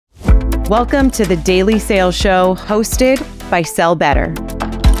Welcome to the Daily Sales Show hosted by Sell Better.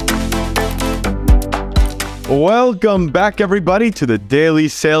 Welcome back, everybody, to the Daily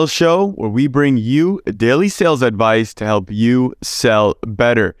Sales Show, where we bring you daily sales advice to help you sell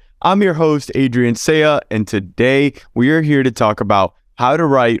better. I'm your host, Adrian Saya, and today we are here to talk about how to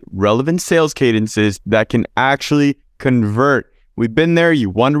write relevant sales cadences that can actually convert. We've been there. You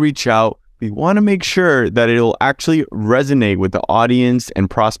want to reach out. We want to make sure that it'll actually resonate with the audience and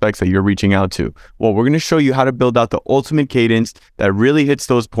prospects that you're reaching out to. Well, we're going to show you how to build out the ultimate cadence that really hits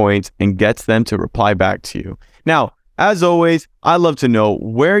those points and gets them to reply back to you. Now, as always, I'd love to know,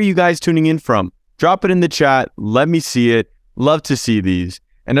 where are you guys tuning in from? Drop it in the chat. Let me see it. Love to see these.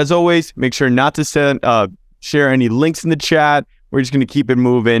 And as always, make sure not to share any links in the chat. We're just going to keep it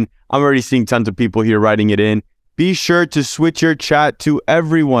moving. I'm already seeing tons of people here writing it in. Be sure to switch your chat to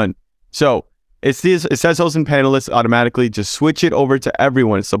everyone. So it says host and panelists automatically. Just switch it over to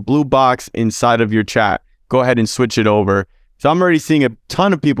everyone. It's a blue box inside of your chat. Go ahead and switch it over. So I'm already seeing a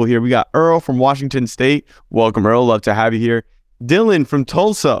ton of people here. We got Earl from Washington State. Welcome, Earl. Love to have you here. Dylan from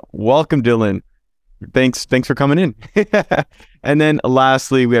Tulsa. Welcome, Dylan. Thanks for coming in. And then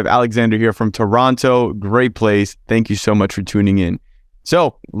lastly, we have Alexander here from Toronto. Great place. Thank you so much for tuning in.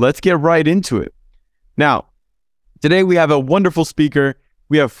 So let's get right into it. Now, today we have a wonderful speaker.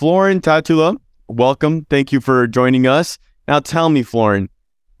 We have Florin Tatula. Welcome. Thank you for joining us. Now tell me, Florin,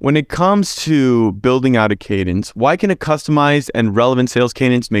 when it comes to building out a cadence, why can a customized and relevant sales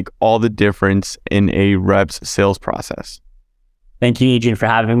cadence make all the difference in a rep's sales process? Thank you, Adrian, for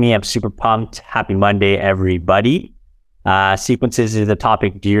having me. I'm super pumped. Happy Monday, everybody. Sequences is a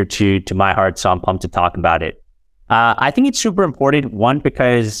topic dear to my heart, so I'm pumped to talk about it. I think it's super important, one,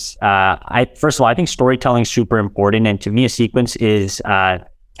 because first of all, I think storytelling is super important. And to me, a sequence is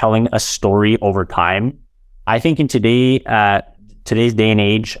telling a story over time. I think in today's day and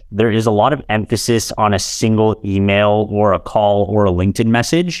age, there is a lot of emphasis on a single email or a call or a LinkedIn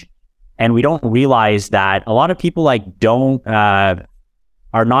message. And we don't realize that a lot of people are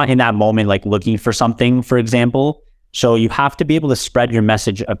not in that moment, looking for something, for example. So you have to be able to spread your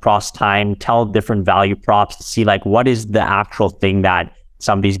message across time, tell different value props to see what is the actual thing that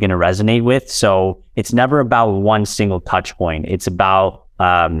somebody's going to resonate with. So it's never about one single touch point. It's about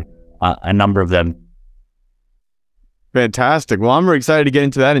a number of them. Fantastic. Well, I'm very excited to get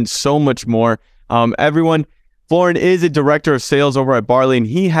into that and so much more. Everyone, Florin is a director of sales over at Barley, and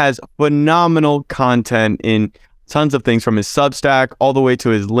he has phenomenal content in tons of things from his Substack all the way to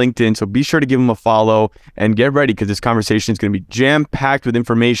his LinkedIn. So be sure to give him a follow and get ready, because this conversation is going to be jam-packed with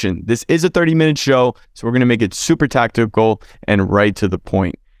information. This is a 30-minute show, so we're going to make it super tactical and right to the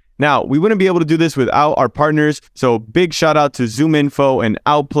point. Now, we wouldn't be able to do this without our partners. So big shout out to ZoomInfo and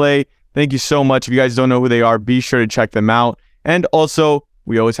Outplay. Thank you so much. If you guys don't know who they are, be sure to check them out. And also,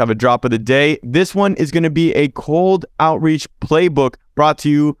 we always have a drop of the day. This one is going to be a cold outreach playbook brought to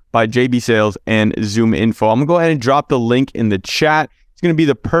you by JB Sales and ZoomInfo. I'm going to go ahead and drop the link in the chat. It's going to be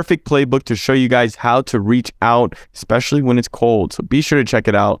the perfect playbook to show you guys how to reach out, especially when it's cold. So be sure to check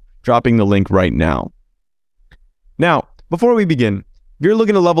it out. Dropping the link right now. Now, before we begin, if you're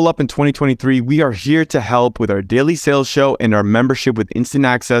looking to level up in 2023, we are here to help with our daily sales show and our membership with instant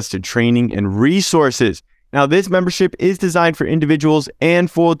access to training and resources. Now, this membership is designed for individuals and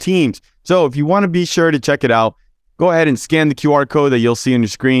full teams. So if you want to be sure to check it out, go ahead and scan the QR code that you'll see on your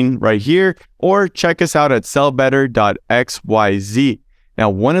screen right here, or check us out at sellbetter.xyz. Now,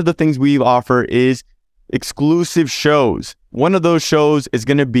 one of the things we offer is exclusive shows. One of those shows is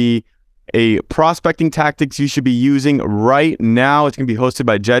going to be a prospecting tactics you should be using right now. It's going to be hosted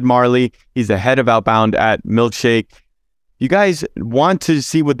by Jed Marley. He's the head of outbound at Milkshake. You guys want to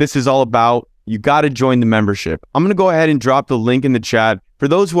see what this is all about? You got to join the membership. I'm going to go ahead and drop the link in the chat. For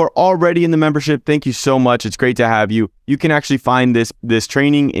those who are already in the membership, thank you so much. It's great to have you. You can actually find this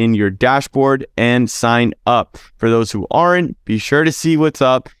training in your dashboard and sign up. For those who aren't, be sure to see what's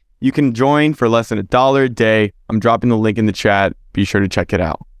up. You can join for less than $1 a day. I'm dropping the link in the chat. Be sure to check it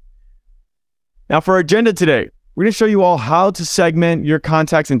out. Now, for our agenda today, we're going to show you all how to segment your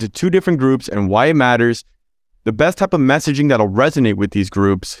contacts into 2 different groups and why it matters, the best type of messaging that'll resonate with these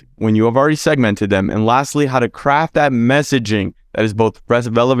groups when you have already segmented them, and lastly, how to craft that messaging that is both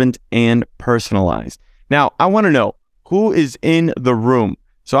relevant and personalized. Now, I want to know who is in the room.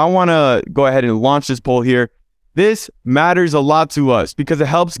 So I want to go ahead and launch this poll here. This matters a lot to us because it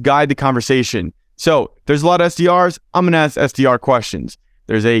helps guide the conversation. So there's a lot of SDRs. I'm going to ask SDR questions.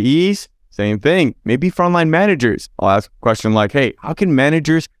 There's AEs. Same thing. Maybe frontline managers. I'll ask a question like, hey, how can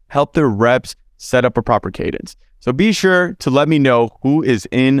managers help their reps set up a proper cadence? So be sure to let me know who is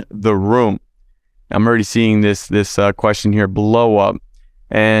in the room. I'm already seeing this question here blow up.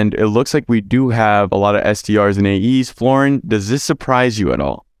 And it looks like we do have a lot of SDRs and AEs. Florin, does this surprise you at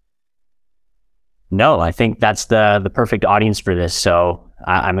all? No, I think that's the perfect audience for this. So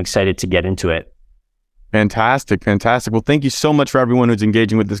I'm excited to get into it. Fantastic. Well, thank you so much for everyone who's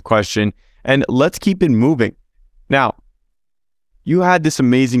engaging with this question. And let's keep it moving. Now, you had this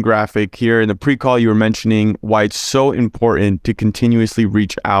amazing graphic here in the pre-call. You were mentioning why it's so important to continuously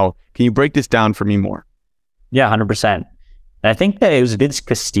reach out. Can you break this down for me more? Yeah, 100%. And I think that it was Vince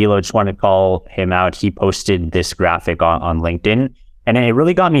Castillo. I just want to call him out. He posted this graphic on LinkedIn, and it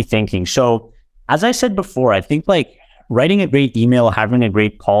really got me thinking. So as I said before, I think like writing a great email, having a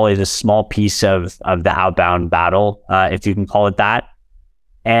great call is a small piece of the outbound battle, if you can call it that.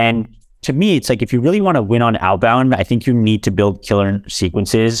 And to me, it's like, if you really want to win on outbound, I think you need to build killer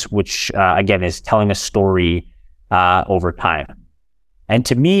sequences, which again is telling a story over time. And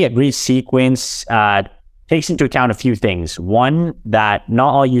to me, a great sequence takes into account a few things. One, that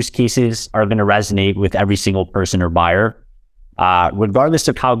not all use cases are going to resonate with every single person or buyer, regardless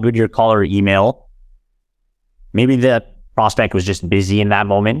of how good your call or email. Maybe the prospect was just busy in that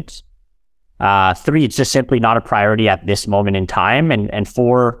moment. 3, it's just simply not a priority at this moment in time. And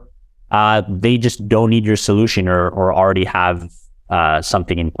 4, they just don't need your solution or already have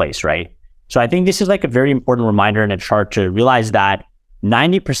something in place, right? So I think this is like a very important reminder in a chart to realize that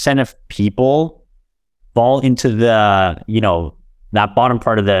 90% of people fall into the, that bottom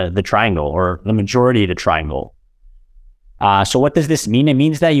part of the triangle, or the majority of the triangle. So what does this mean? It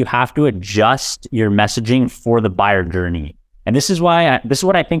means that you have to adjust your messaging for the buyer journey. And this is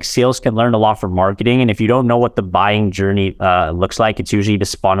what I think sales can learn a lot from marketing. And if you don't know what the buying journey looks like, it's usually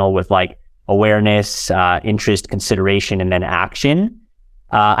this funnel with like awareness, interest, consideration, and then action.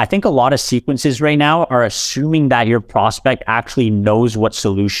 I think a lot of sequences right now are assuming that your prospect actually knows what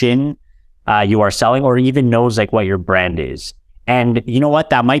solution you are selling, or even knows like what your brand is. And you know what?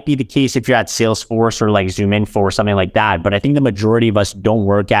 That might be the case if you're at Salesforce or like ZoomInfo or something like that. But I think the majority of us don't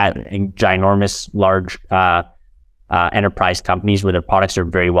work at ginormous, large enterprise companies where their products are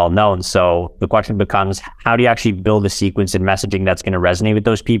very well known. So the question becomes, how do you actually build a sequence and messaging that's going to resonate with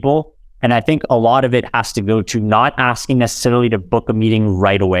those people? And I think a lot of it has to go to not asking necessarily to book a meeting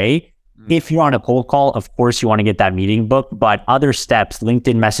right away. If you're on a cold call, of course you want to get that meeting booked, but other steps,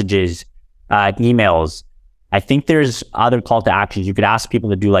 LinkedIn messages, emails, I think there's other call to actions. You could ask people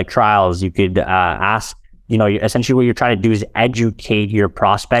to do like trials. You could ask, essentially what you're trying to do is educate your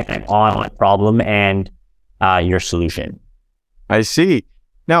prospect on a problem and your solution. I see.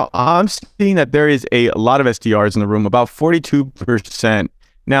 Now, I'm seeing that there is a lot of SDRs in the room, about 42%.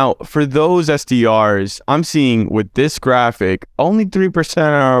 Now, for those SDRs, I'm seeing with this graphic, only 3%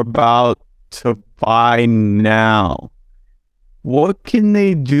 are about to buy now. What can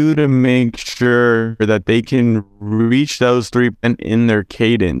they do to make sure that they can reach those 3% in their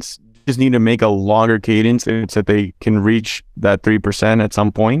cadence? Just need to make a longer cadence so that they can reach that 3% at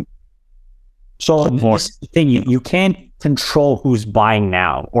some point? So this is the thing, you can't control who's buying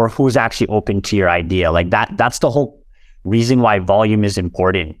now or who's actually open to your idea. Like that's the whole reason why volume is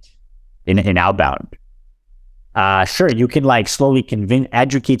important in outbound. Sure, you can like slowly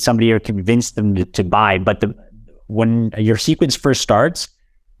educate somebody or convince them to buy, but when your sequence first starts,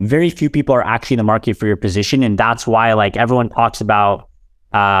 very few people are actually in the market for your position. And that's why like everyone talks about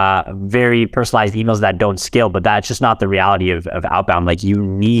very personalized emails that don't scale, but that's just not the reality of outbound. Like you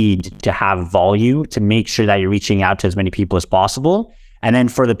need to have volume to make sure that you're reaching out to as many people as possible. And then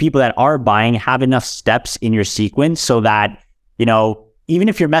for the people that are buying, have enough steps in your sequence so that, even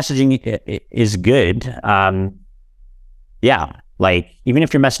if your messaging is good, like even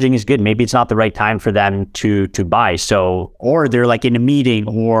if your messaging is good, maybe it's not the right time for them to buy. So, or they're like in a meeting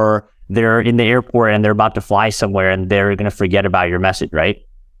or they're in the airport and they're about to fly somewhere and they're going to forget about your message, right?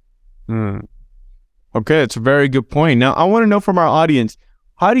 Okay, it's a very good point. Now, I want to know from our audience,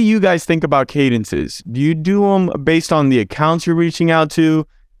 how do you guys think about cadences? Do you do them based on the accounts you're reaching out to,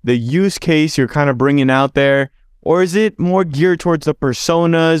 the use case you're kind of bringing out there, or is it more geared towards the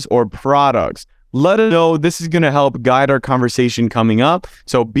personas or products? Let us know. This is going to help guide our conversation coming up.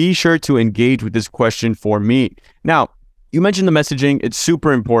 So be sure to engage with this question for me. Now, you mentioned the messaging. It's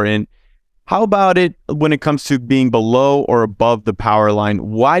super important. How about it when it comes to being below or above the power line?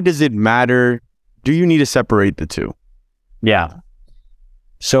 Why does it matter? Do you need to separate the two? Yeah.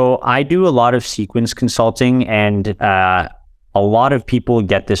 So I do a lot of sequence consulting, and a lot of people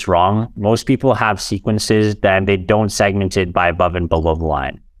get this wrong. Most people have sequences that they don't segment it by above and below the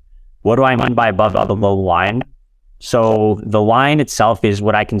line. What do I mean by above and below the line? So the line itself is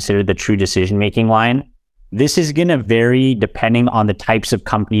what I consider the true decision-making line. This is going to vary depending on the types of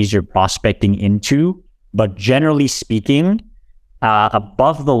companies you're prospecting into. But generally speaking,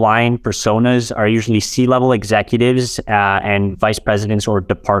 Above the line personas are usually C-level executives and vice presidents or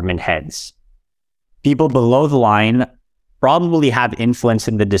department heads. People below the line probably have influence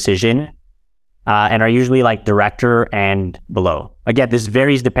in the decision and are usually like director and below. Again, this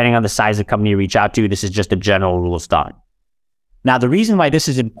varies depending on the size of the company you reach out to. This is just a general rule of thumb. Now, the reason why this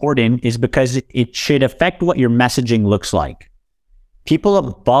is important is because it should affect what your messaging looks like. People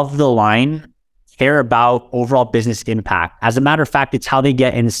above the line care about overall business impact. As a matter of fact, it's how they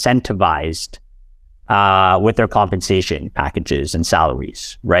get incentivized with their compensation packages and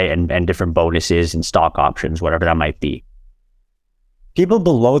salaries, right? And different bonuses and stock options, whatever that might be. People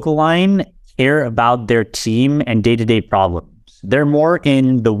below the line care about their team and day-to-day problems. They're more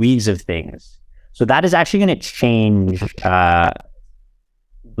in the weeds of things. So that is actually going to change the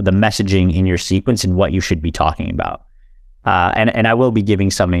messaging in your sequence and what you should be talking about. And I will be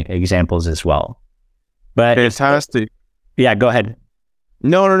giving some examples as well. But fantastic. Yeah, go ahead.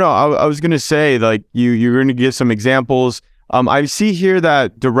 No. I was going to say, like, you're going to give some examples. I see here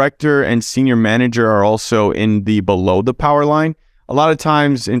that director and senior manager are also in the below the power line. A lot of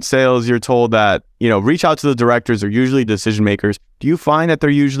times in sales, you're told that, reach out to the directors. They're usually decision makers. Do you find that they're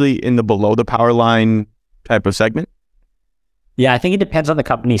usually in the below the power line type of segment? Yeah, I think it depends on the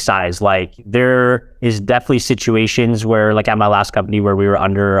company size. Like, there is definitely situations where, like at my last company where we were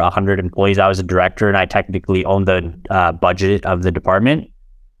under 100 employees, I was a director and I technically owned the budget of the department.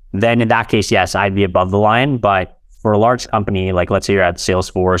 Then in that case, yes, I'd be above the line. But for a large company, like let's say you're at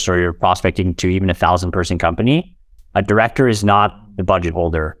Salesforce or you're prospecting to even 1,000-person company, a director is not the budget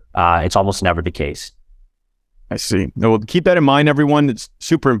holder. It's almost never the case. I see. Well, keep that in mind, everyone. It's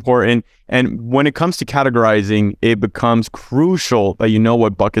super important. And when it comes to categorizing, it becomes crucial that you know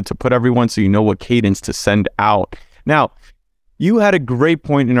what bucket to put everyone so you know what cadence to send out. Now, you had a great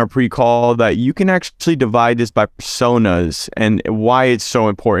point in our pre-call that you can actually divide this by personas and why it's so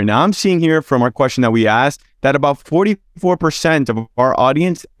important. Now, I'm seeing here from our question that we asked that about 44% of our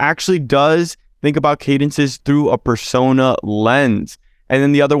audience actually does think about cadences through a persona lens. And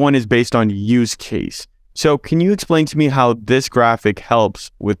then the other one is based on use case. So can you explain to me how this graphic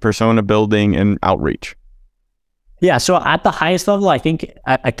helps with persona building and outreach? Yeah, so at the highest level, I think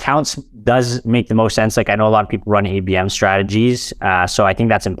accounts does make the most sense. Like, I know a lot of people run ABM strategies. So I think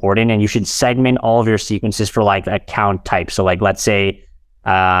that's important. And you should segment all of your sequences for like account type. So like, let's say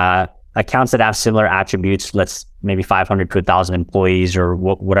accounts that have similar attributes, let's maybe 500 to 1,000 employees or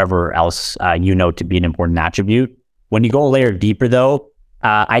whatever else to be an important attribute. When you go a layer deeper though,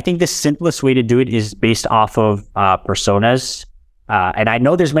 I think the simplest way to do it is based off of personas. And I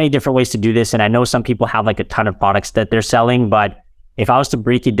know there's many different ways to do this. And I know some people have like a ton of products that they're selling, but if I was to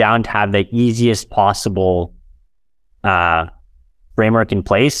break it down to have the easiest possible framework in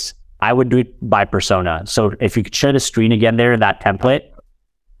place, I would do it by persona. So if you could share the screen again there, that template.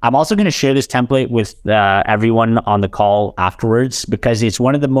 I'm also going to share this template with everyone on the call afterwards, because it's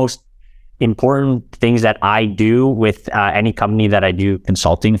one of the most important things that I do with any company that I do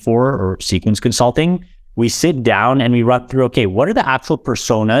consulting for or sequence consulting. We sit down and we run through, okay, what are the actual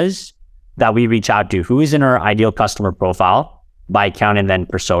personas that we reach out to? Who is in our ideal customer profile by account and then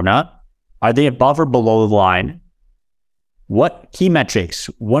persona? Are they above or below the line? What key metrics,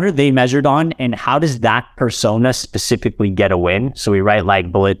 what are they measured on? And how does that persona specifically get a win? So we write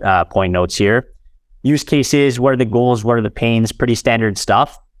like bullet point notes here. Use cases, what are the goals? What are the pains? Pretty standard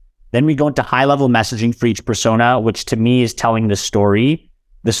stuff. Then we go into high-level messaging for each persona, which to me is telling the story.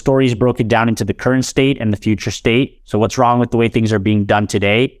 The story is broken down into the current state and the future state. So what's wrong with the way things are being done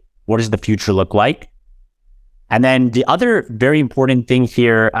today? What does the future look like? And then the other very important thing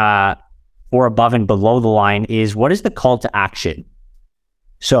here for above and below the line is, what is the call to action?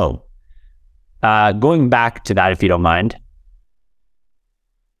 So going back to that, if you don't mind.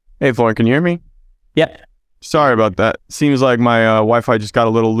 Hey, Florian, can you hear me? Yep. Sorry about that. Seems like my Wi-Fi just got a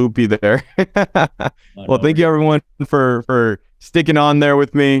little loopy there. Well, thank you everyone for sticking on there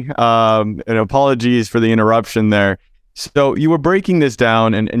with me. And apologies for the interruption there. So you were breaking this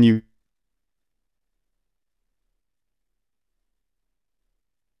down and you...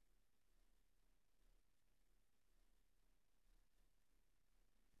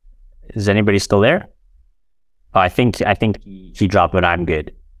 Is anybody still there? Oh, I think he dropped, but I'm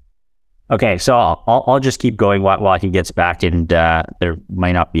good. Okay, so I'll just keep going while he gets back, and there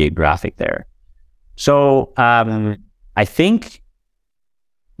might not be a graphic there. So I think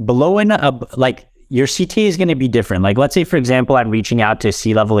below and like your CTA is going to be different. Like, let's say, for example, I'm reaching out to a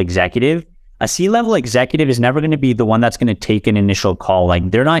C-level executive. A C-level executive is never going to be the one that's going to take an initial call. Like,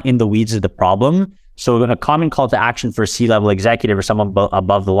 they're not in the weeds of the problem. So a common call to action for a C-level executive or someone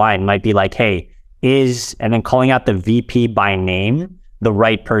above the line might be like, hey, is, and then calling out the VP by name, the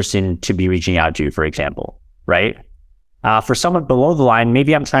right person to be reaching out to, for example, right? For someone below the line,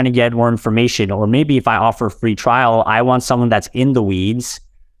 maybe I'm trying to get more information, or maybe if I offer a free trial, I want someone that's in the weeds.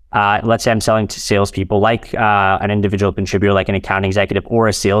 Let's say I'm selling to salespeople, like an individual contributor, like an account executive or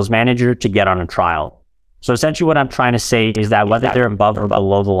a sales manager, to get on a trial. So essentially what I'm trying to say is that whether they're above or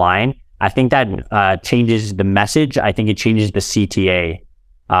below the line, I think that changes the message. I think it changes the CTA.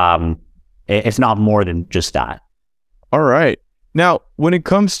 It's not more than just that. All right. Now, when it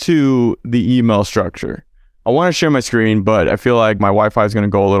comes to the email structure, I want to share my screen, but I feel like my Wi-Fi is going to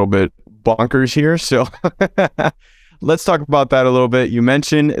go a little bit bonkers here. So let's talk about that a little bit. You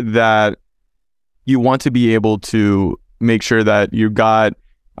mentioned that you want to be able to make sure that you got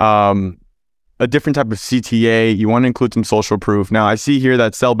a different type of CTA. You want to include some social proof. Now, I see here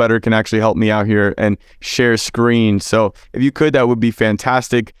that Sell Better can actually help me out here and share screen. So if you could, that would be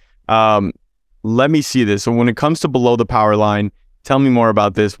fantastic. Let me see this. So when it comes to below the power line, tell me more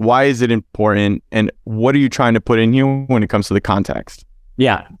about this. Why is it important? And what are you trying to put in here when it comes to the context?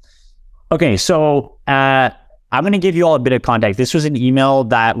 Yeah. Okay. So I'm going to give you all a bit of context. This was an email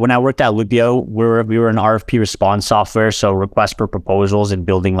that when I worked at Lupio, we were an RFP response software. So request for proposals and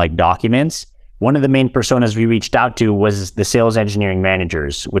building like documents. One of the main personas we reached out to was the sales engineering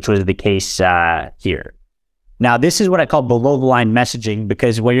managers, which was the case here. Now, this is what I call below the line messaging,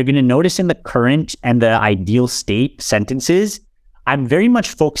 because what you're going to notice in the current and the ideal state sentences, I'm very much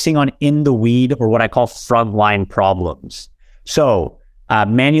focusing on in the weed, or what I call frontline problems. So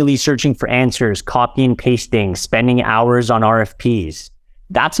manually searching for answers, copy and pasting, spending hours on RFPs.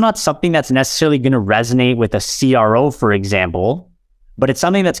 That's not something that's necessarily going to resonate with a CRO, for example, but it's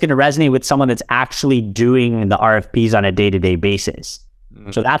something that's going to resonate with someone that's actually doing the RFPs on a day-to-day basis. Mm-hmm.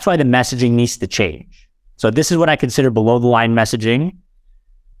 So that's why the messaging needs to change. So this is what I consider below the line messaging.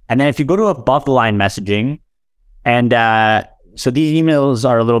 And then if you go to above the line messaging, and so these emails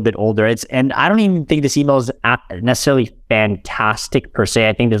are a little bit older. And I don't even think this email is necessarily fantastic per se.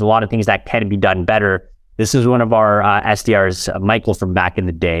 I think there's a lot of things that can be done better. This is one of our SDRs, Michael, from back in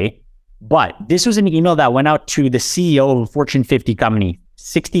the day. But this was an email that went out to the CEO of a Fortune 50 company,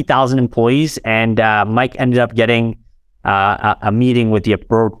 60,000 employees. And Mike ended up getting a meeting with the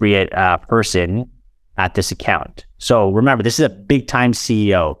appropriate person at this account. So remember, this is a big time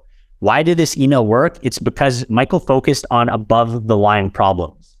CEO. Why did this email work? It's because Michael focused on above the line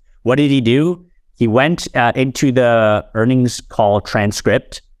problems. What did he do? He went into the earnings call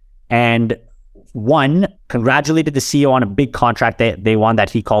transcript and one, congratulated the CEO on a big contract that they won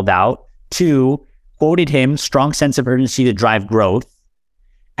that he called out. Two, quoted him, strong sense of urgency to drive growth.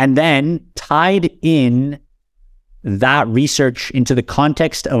 And then tied in that research into the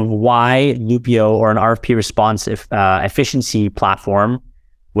context of why Lupio, or an RFP response efficiency platform,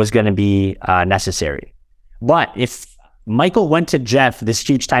 was going to be necessary. But if Michael went to Jeff, this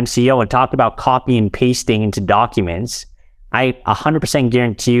huge time CEO, and talked about copy and pasting into documents, I 100%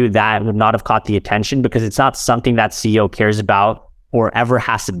 guarantee you that would not have caught the attention, because it's not something that CEO cares about or ever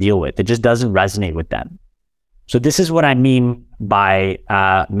has to deal with. It just doesn't resonate with them. So this is what I mean by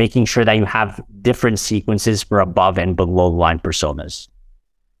making sure that you have different sequences for above and below the line personas.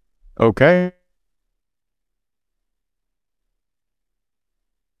 Okay.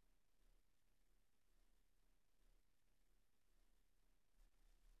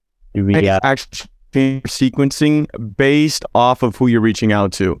 Actually, sequencing based off of who you're reaching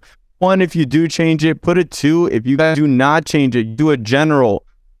out to. One, if you do change it, put it. Two, if you do not change it, do a general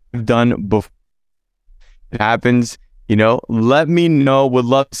done before it happens. Let me know. Would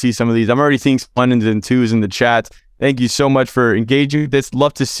love to see some of these. I'm already seeing ones and twos in the chat. Thank you so much for engaging with this.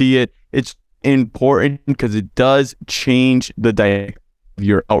 Love to see it. It's important because it does change the dynamic of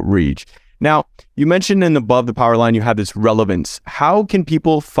your outreach. Now, you mentioned in above the power line, you have this relevance. How can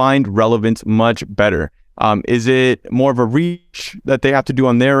people find relevance much better? Is it more of a reach that they have to do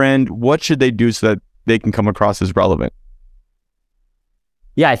on their end? What should they do so that they can come across as relevant?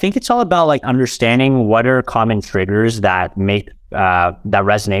 Yeah, I think it's all about understanding what are common triggers that make that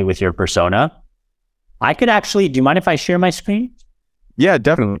resonate with your persona. I could actually, do you mind if I share my screen? Yeah,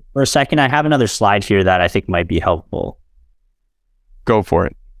 definitely. For a second, I have another slide here that I think might be helpful. Go for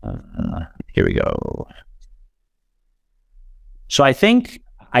it. Here we go. So I think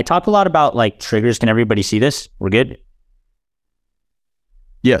I talk a lot about triggers. Can everybody see this? We're good?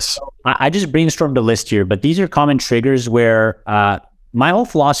 Yes. So I just brainstormed a list here, but these are common triggers where my whole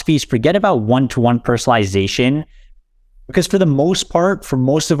philosophy is forget about one-to-one personalization, because for the most part, for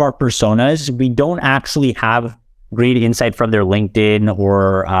most of our personas, we don't actually have great insight from their LinkedIn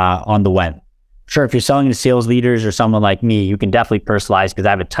or on the web. Sure, if you're selling to sales leaders or someone like me, you can definitely personalize because I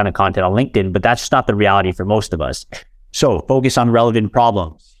have a ton of content on LinkedIn, but that's just not the reality for most of us. So focus on relevant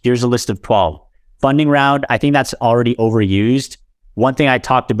problems. Here's a list of 12. Funding round, I think that's already overused. One thing I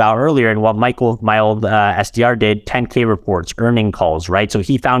talked about earlier and what Michael, my old SDR did, 10K reports, earning calls, right? So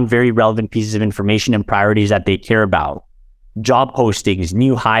he found very relevant pieces of information and priorities that they care about. Job postings,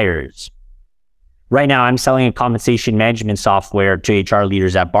 new hires. Right now, I'm selling a compensation management software to HR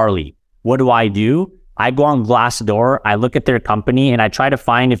leaders at Barley. What do? I go on Glassdoor, I look at their company, and I try to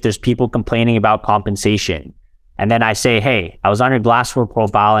find if there's people complaining about compensation. And then I say, hey, I was on your Glassdoor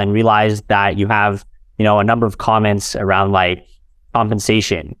profile and realized that you have, a number of comments around like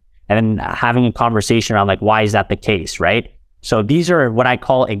compensation, and then having a conversation around like, why is that the case, right? So these are what I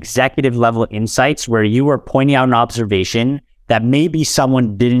call executive level insights, where you are pointing out an observation that maybe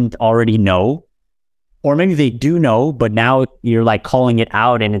someone didn't already know, or maybe they do know, but now you're like calling it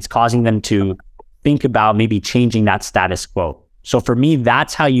out and it's causing them to think about maybe changing that status quo. So for me,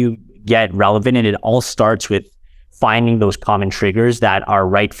 that's how you get relevant. And it all starts with finding those common triggers that are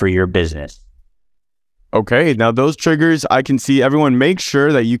right for your business. Okay, now those triggers, I can see everyone make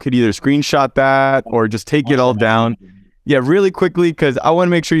sure that you could either screenshot that or just take it all down. Yeah, really quickly, because I want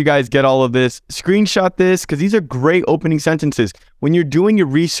to make sure you guys get all of this. Screenshot this, because these are great opening sentences. When you're doing your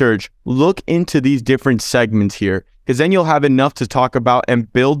research, look into these different segments here, because then you'll have enough to talk about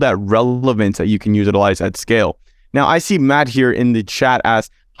and build that relevance that you can utilize at scale. Now, I see Matt here in the chat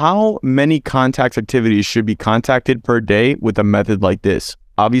ask, how many contacts activities should be contacted per day with a method like this?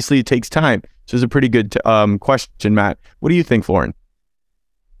 Obviously, it takes time. So it's a pretty good question, Matt. What do you think, Florin?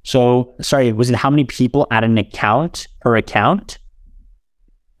 So, sorry, was it how many people at an account per account?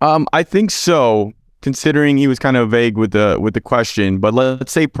 I think so, considering he was kind of vague with the question. But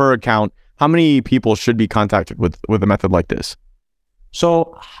let's say per account, how many people should be contacted with a method like this?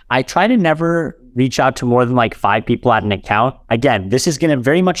 So I try to never reach out to more than like 5 people at an account. Again, this is going to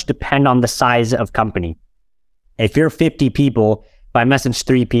very much depend on the size of company. If you're 50 people, if I message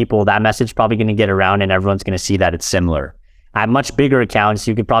 3 people, that message is probably going to get around and everyone's going to see that it's similar. I have much bigger accounts.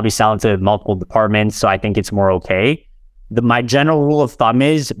 You could probably sell into multiple departments, so I think it's more okay. My general rule of thumb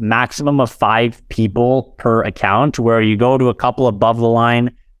is maximum of 5 people per account, where you go to a couple above the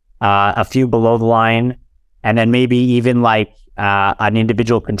line, a few below the line, and then maybe even like an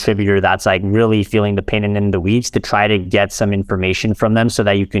individual contributor that's like really feeling the pain and in the weeds, to try to get some information from them so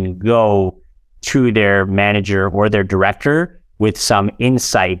that you can go to their manager or their director with some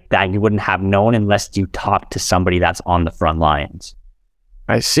insight that you wouldn't have known unless you talk to somebody that's on the front lines.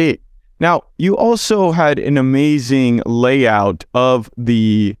 I see. Now, you also had an amazing layout of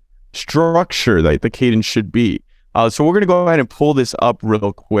the structure that the cadence should be. So we're going to go ahead and pull this up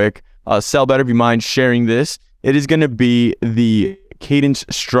real quick. Sal, better, if you mind sharing this. It is going to be the cadence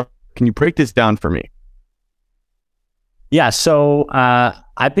structure. Can you break this down for me? Yeah, so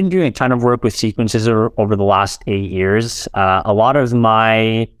I've been doing a ton of work with sequences over the last 8 years. A lot of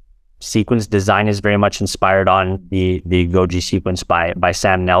my sequence design is very much inspired on the Goji sequence by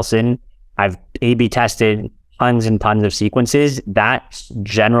Sam Nelson. I've A/B tested tons and tons of sequences. That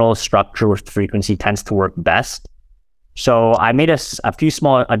general structure with frequency tends to work best. So I made a few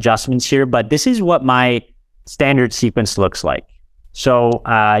small adjustments here, but this is what my standard sequence looks like. So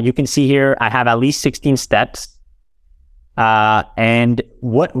you can see here, I have at least 16 steps. And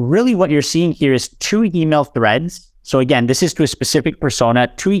what you're seeing here is 2 email threads. So again, this is to a specific persona,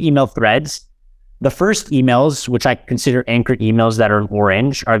 2 email threads. The first emails, which I consider anchor emails that are in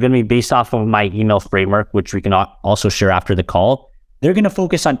orange, are going to be based off of my email framework, which we can also share after the call. They're going to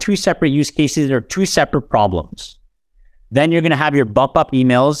focus on 2 separate use cases or 2 separate problems. Then you're going to have your bump up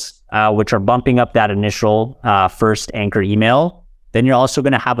emails, which are bumping up that initial first anchor email. Then you're also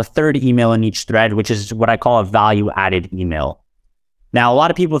going to have a third email in each thread, which is what I call a value-added email. Now, a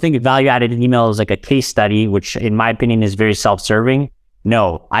lot of people think a value-added email is like a case study, which in my opinion is very self-serving.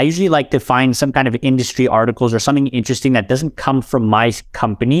 No, I usually like to find some kind of industry articles or something interesting that doesn't come from my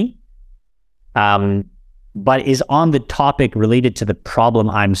company, but is on the topic related to the problem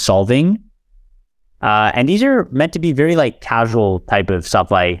I'm solving. And these are meant to be very like casual type of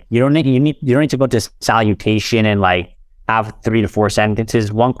stuff. Like you don't need to go to salutation and like have 3 to 4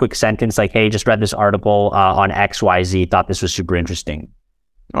 sentences. One quick sentence like, hey, just read this article on XYZ, thought this was super interesting.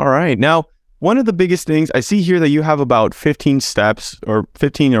 All right. Now, one of the biggest things I see here that you have about 15 steps or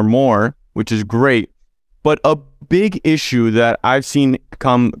 15 or more, which is great. But a big issue that I've seen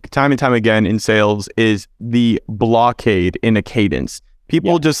come time and time again in sales is the blockade in a cadence.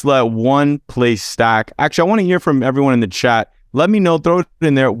 People just let one place stack. Actually, I want to hear from everyone in the chat. Let me know, throw it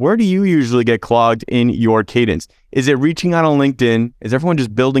in there. Where do you usually get clogged in your cadence? Is it reaching out on LinkedIn? Is everyone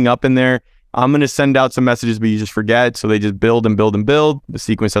just building up in there? I'm going to send out some messages, but you just forget. So they just build and build and build. The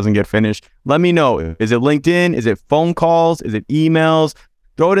sequence doesn't get finished. Let me know. Is it LinkedIn? Is it phone calls? Is it emails?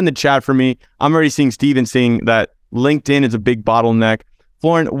 Throw it in the chat for me. I'm already seeing Steven saying that LinkedIn is a big bottleneck.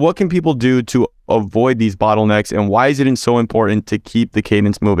 Florin, what can people do to avoid these bottlenecks, and why is it so important to keep the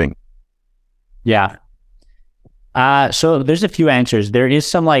cadence moving? Yeah. So there's a few answers. There is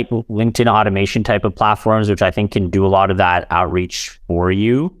some like LinkedIn automation type of platforms, which I think can do a lot of that outreach for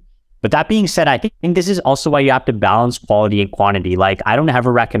you. But that being said, I think this is also why you have to balance quality and quantity. Like, I don't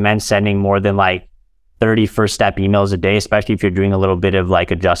ever recommend sending more than like 30 first step emails a day, especially if you're doing a little bit of like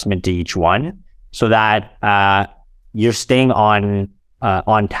adjustment to each one, so that you're staying on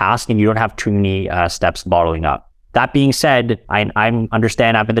task and you don't have too many steps bottling up. That being said, I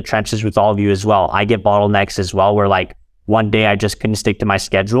understand I'm in the trenches with all of you as well. I get bottlenecks as well, where like one day I just couldn't stick to my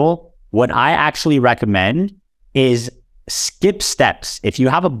schedule. What I actually recommend is skip steps. If you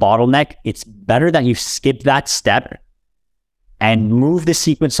have a bottleneck, it's better that you skip that step and move the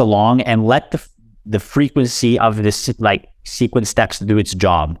sequence along and let the frequency of this like sequence steps do its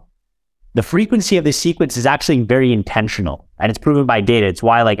job. The frequency of the sequence is actually very intentional, and it's proven by data. It's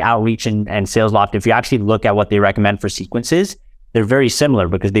why like Outreach and SalesLoft, if you actually look at what they recommend for sequences, they're very similar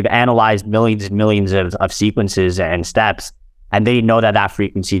because they've analyzed millions and millions of sequences and steps, and they know that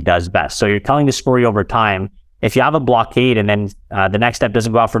frequency does best. So you're telling the story over time. If you have a blockade and then the next step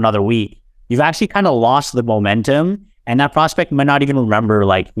doesn't go out for another week, you've actually kind of lost the momentum, and that prospect might not even remember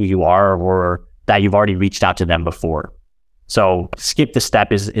like who you are or that you've already reached out to them before. So skip the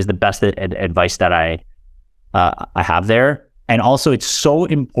step is the best advice that I have there. And also, it's so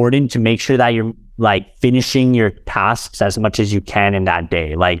important to make sure that you're like finishing your tasks as much as you can in that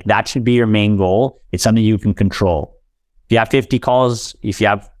day. Like, that should be your main goal. It's something you can control. If you have 50 calls, if you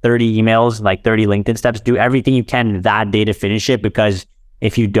have 30 emails, like 30 LinkedIn steps, do everything you can that day to finish it. Because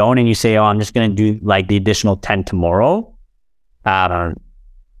if you don't and you say, oh, I'm just going to do like the additional 10 tomorrow,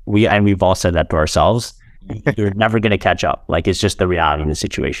 we've all said that to ourselves, you're never going to catch up. Like, it's just the reality of the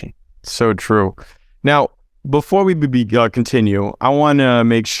situation. So true. Now, before we continue, I want to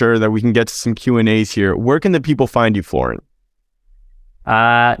make sure that we can get to some Q&As here. Where can the people find you, Florin?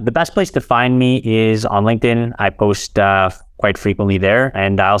 The best place to find me is on LinkedIn. I post quite frequently there.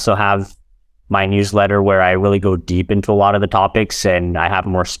 And I also have my newsletter where I really go deep into a lot of the topics, and I have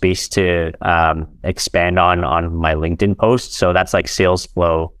more space to expand on my LinkedIn posts. So that's like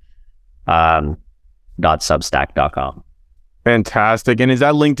salesflow.substack.com. Fantastic. And is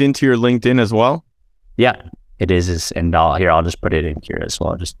that linked into your LinkedIn as well? Yeah, it is. And I'll just put it in here as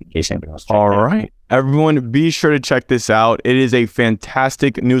well, just in case anybody else. All right. Everyone, be sure to check this out. It is a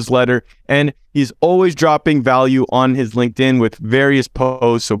fantastic newsletter, and he's always dropping value on his LinkedIn with various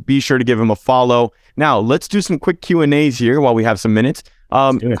posts. So be sure to give him a follow. Now, let's do some quick Q&As here while we have some minutes.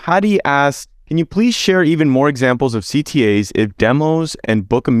 Hadi asks, can you please share even more examples of CTAs if demos and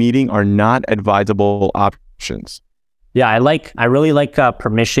book a meeting are not advisable options? Yeah, I really like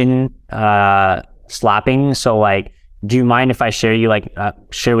permission slapping. So like, do you mind if I share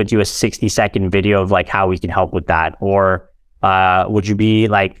with you a 60-second video of like how we can help with that? Or would you be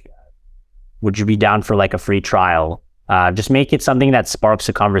down for like a free trial? Just make it something that sparks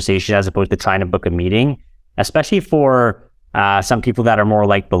a conversation as opposed to trying to book a meeting, especially for some people that are more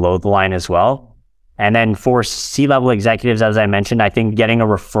like below the line as well. And then for C-level executives, as I mentioned, I think getting a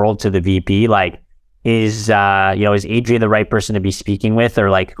referral to the VP, like, is Adrian the right person to be speaking with,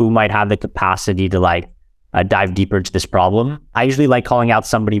 or like who might have the capacity to like dive deeper into this problem? I usually like calling out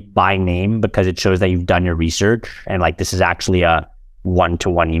somebody by name because it shows that you've done your research and like this is actually a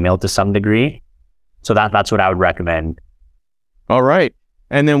one-to-one email to some degree. So that's what I would recommend. All right.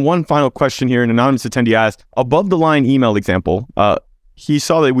 And then one final question here. An anonymous attendee asked, above the line email example, he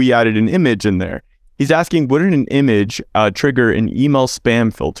saw that we added an image in there. He's asking, wouldn't an image trigger an email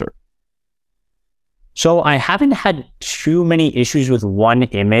spam filter? So I haven't had too many issues with one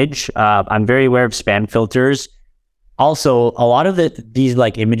image. I'm very aware of spam filters. Also, a lot of these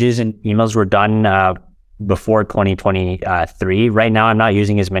like images and emails were done before 2023. Right now, I'm not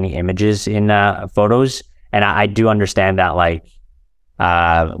using as many images in photos. And I do understand that like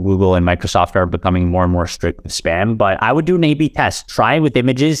Google and Microsoft are becoming more and more strict with spam. But I would do an A/B test. Try it with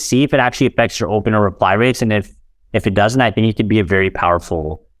images, see if it actually affects your open or reply rates. And if it doesn't, I think it could be a very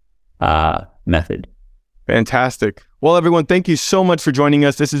powerful method. Fantastic. Well, everyone, thank you so much for joining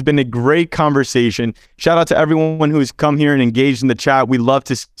us. This has been a great conversation. Shout out to everyone who's come here and engaged in the chat. We love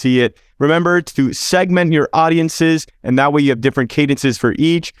to see it. Remember to segment your audiences, and that way you have different cadences for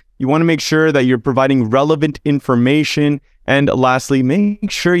each. You want to make sure that you're providing relevant information. And lastly, make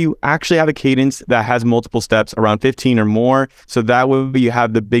sure you actually have a cadence that has multiple steps, around 15 or more. So that way you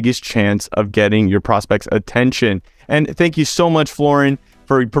have the biggest chance of getting your prospects' attention. And thank you so much, Florin,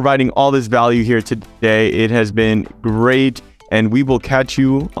 for providing all this value here today. It has been great. And we will catch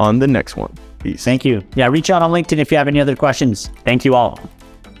you on the next one. Peace. Thank you. Yeah, reach out on LinkedIn if you have any other questions. Thank you all.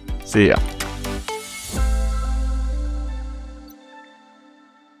 See ya.